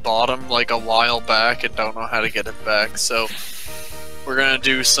off the bottom like a while back and don't know how to get it back, so we're gonna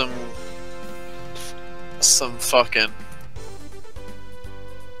do some fucking...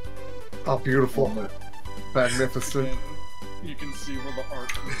 Oh, beautiful. Magnificent. You can see where the art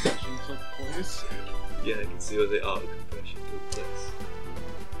compression took place. Yeah, I can see where the art compression took place.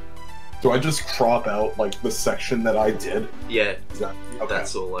 Do I just crop out like the section that I did? Yeah, Okay.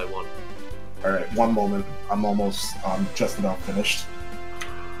 that's all I want. Alright, one moment. I'm just about finished.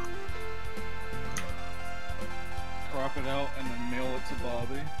 Crop it out and then mail it to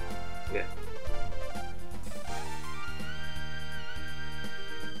Bobby. Yeah.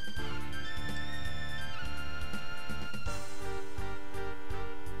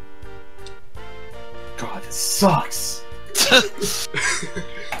 God, this sucks.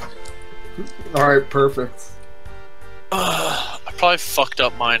 Alright, perfect. I probably fucked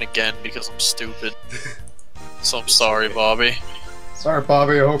up mine again because I'm stupid. So I'm sorry, Bobby. Alright,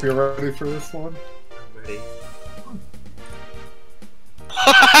 Bobby, I hope you're ready for this one. I'm ready.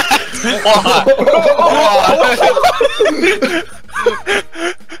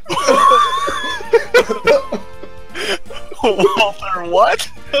 Walter, what?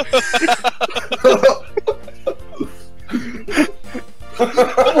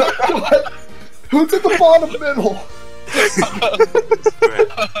 Who did the bottom middle?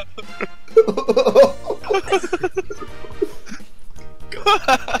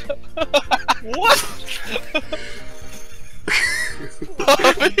 What?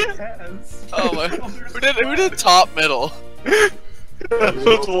 Bobby? Yes. Oh my! Who did top middle? That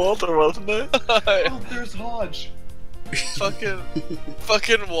was Walter, wasn't it? Oh, there's Hodge.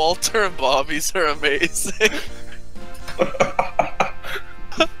 Fucking Walter and Bobby's are amazing.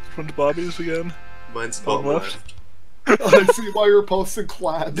 Which Bobby's again? Mine's Bottom bottom left. left. I see why you're posting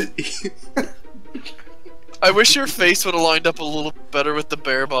clad. I wish your face would have lined up a little better with the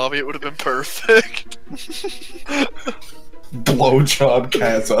bear, Bobby. It would have been perfect. Blowjob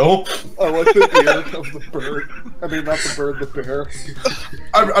Kazo. I like the ear of the bird. I mean, not the bird, the bear.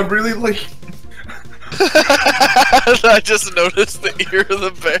 I'm really like. I just noticed the ear of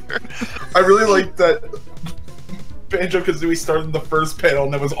the bear. I really like that Banjo-Kazooie started in the first panel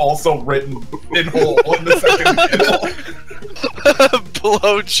and it was also written in whole in the second panel.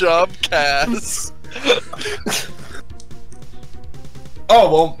 Blowjob Kaz.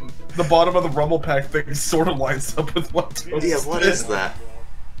 Oh, well, the bottom of the Rumble Pack thing sort of lines up with what Toast Yeah, what did. is that?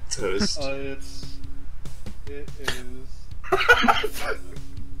 Toast. It is.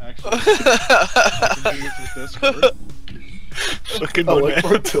 Actually, I can do it with this word. Fucking I like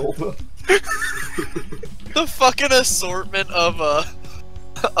banana. Matilda. The fucking assortment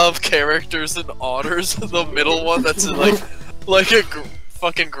of characters and otters. The middle one that's in like a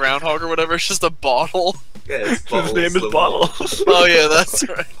fucking groundhog or whatever. It's just a bottle. Yeah, it's His Bottles, name is the Bottles. Oh yeah, that's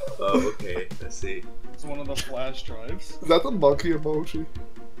right. Oh, okay, I see. It's one of the flash drives. Is that the monkey emoji?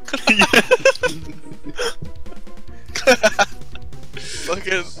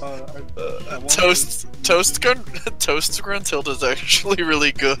 Fucking I wonder- Toast Gruntilda's actually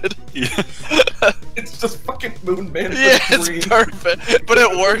really good. Yeah. It's just fucking Moon Man. Yeah, with it's green. perfect, but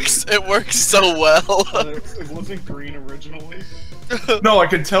it works. It works so well. It wasn't green originally. No, I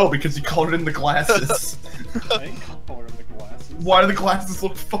can tell because he colored in the glasses. I ain't colored in the glasses. Why do the glasses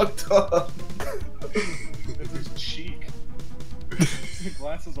look fucked up? It's his cheek. The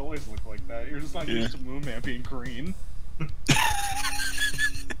glasses always look like that. You're just not used to Moon Man being green.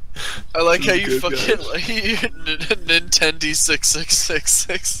 I like how This you is good, fucking guys. like Nintendo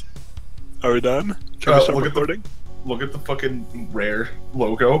 6666. Are we done? Can we start Look at the- recording? Look at the fucking rare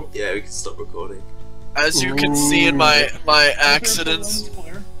logo. Yeah, we can stop recording. As you can see in my accidents,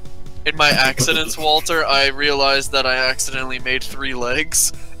 Flare. in my accidents, Walter, I realized that I accidentally made 3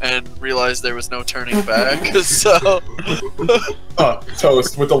 legs and realized there was no turning back. So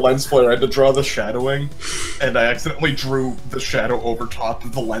Toast, with the lens flare, I had to draw the shadowing, and I accidentally drew the shadow over top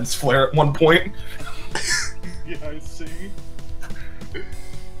of the lens flare at one point. Yeah, I see.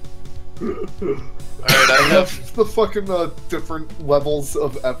 alright, I have the fucking different levels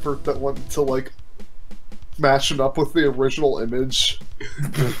of effort that went into like matching up with the original image.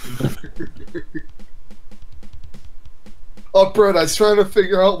 Oh, Brett, I was trying to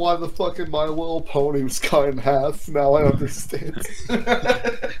figure out why the fucking My Little Pony was cut in half. Now I understand.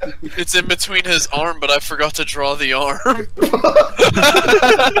 it's in between his arm, but I forgot to draw the arm.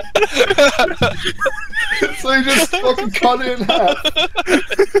 So you just fucking cut it in half.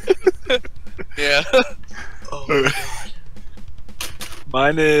 Yeah. Oh my god.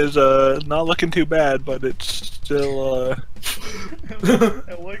 Mine is not looking too bad, but it's still I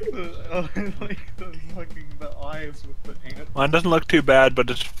like the fucking the eyes with the ant. mine doesn't look too bad, but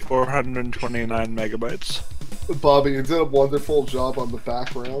it's 429 megabytes. Bobby, you did a wonderful job on the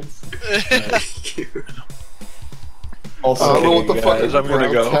backgrounds. Also, I don't know what the guys, fucking I'm gonna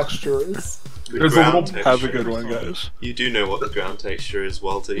ground go. texture is. There's a little. Have a good one, guys. You do know what the ground texture is,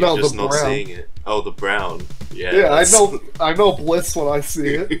 Walter. You're No, just the not brown. seeing it. Oh, the brown. Yeah. Yeah, that's- I know Bliss when I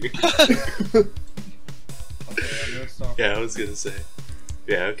see it. Okay, I'm gonna stop. Yeah, I was gonna say.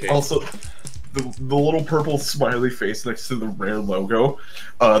 Yeah. Okay. Also, the little purple smiley face next to the Rare logo,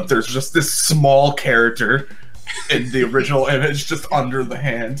 there's just this small character in the original image just under the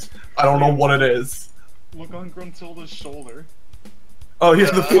hand. I don't know what it is. Look on Gruntilda's shoulder. Oh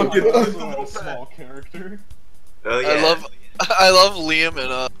yeah, the I fucking... also have a small character. Oh yeah. I love Liam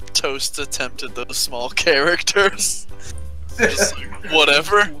and Toast attempted those small characters. Just like,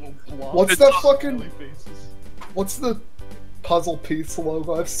 whatever. Little blob What's that smiley fucking? faces. What's the puzzle piece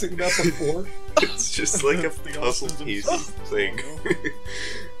logo? I've seen that before. It's just like a The puzzle autism piece stuff thing. logo.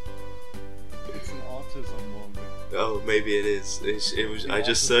 It's an autism logo. Oh, maybe it is. It was. The I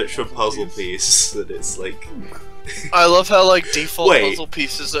just autism searched for puzzle puzzle piece. piece, and it's like. I love how like default Wait. puzzle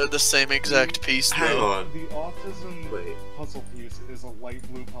pieces are the same exact piece. Hang though. on. The autism Wait. puzzle piece is a light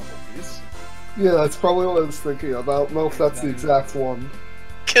blue puzzle piece. Yeah, that's probably what I was thinking of. I don't know if that's the exact one.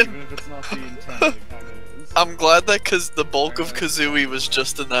 Even if it's not the intent, it kinda is. I'm glad that because the bulk of Kazooie was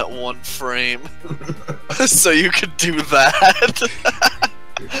just in that one frame, so you could do that.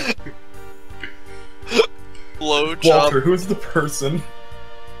 Low job. Walter, who's the person?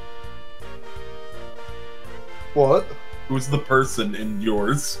 What? Who's the person in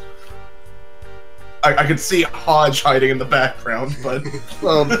yours? I could see Hodge hiding in the background, but...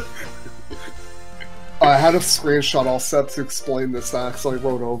 I had a screenshot all set to explain this, I actually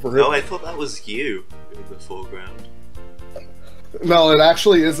wrote over it. No, I thought that was you in the foreground. No, it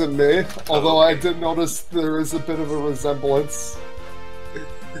actually isn't me, although I okay. did notice there is a bit of a resemblance.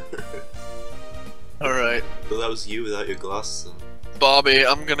 Alright. But that was you without your glasses on. Bobby,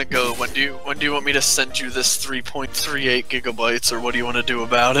 I'm gonna go. When do you want me to send you this 3.38 gigabytes, or what do you want to do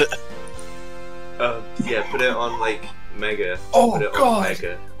about it? Yeah, put it on like Mega. Oh, put it God. on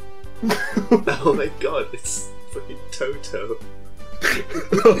Mega. Oh my god, it's fucking Toto.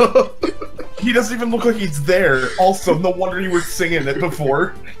 He doesn't even look like he's there. Also, no wonder you were singing it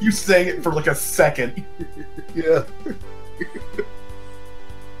before. You sang it for like a second. Yeah.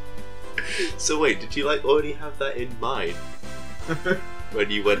 So wait, did you like already have that in mind when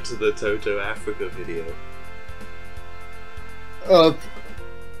you went to the Toto Africa video?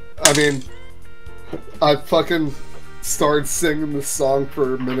 I mean, I fucking started singing the song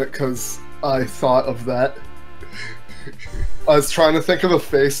for a minute because I thought of that. I was trying to think of a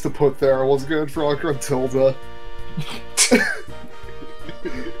face to put there. I wasn't gonna draw Gruntilda.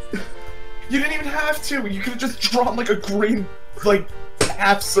 You didn't even have to. You could have just drawn like a green, like,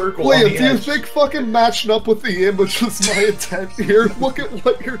 half circle. Liam, on the do you edge. think fucking matching up with the image was my intent here? Look at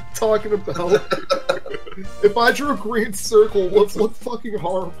what you're talking about. If I drew a green circle, what's fucking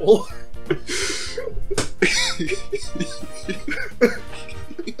horrible?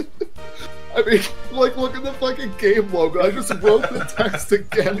 I mean, like, look at the fucking game logo. I just wrote the text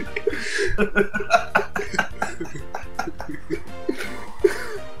again.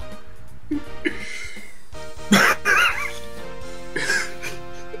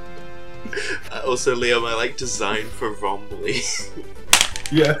 Also, Liam, I like design for Rombly.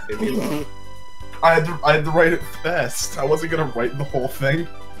 Yeah. Maybe I had to write it fast. I wasn't gonna write the whole thing.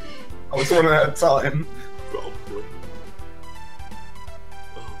 I was running out of time. Rombly.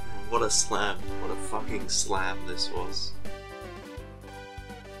 Oh man, what a slam. What a fucking slam this was.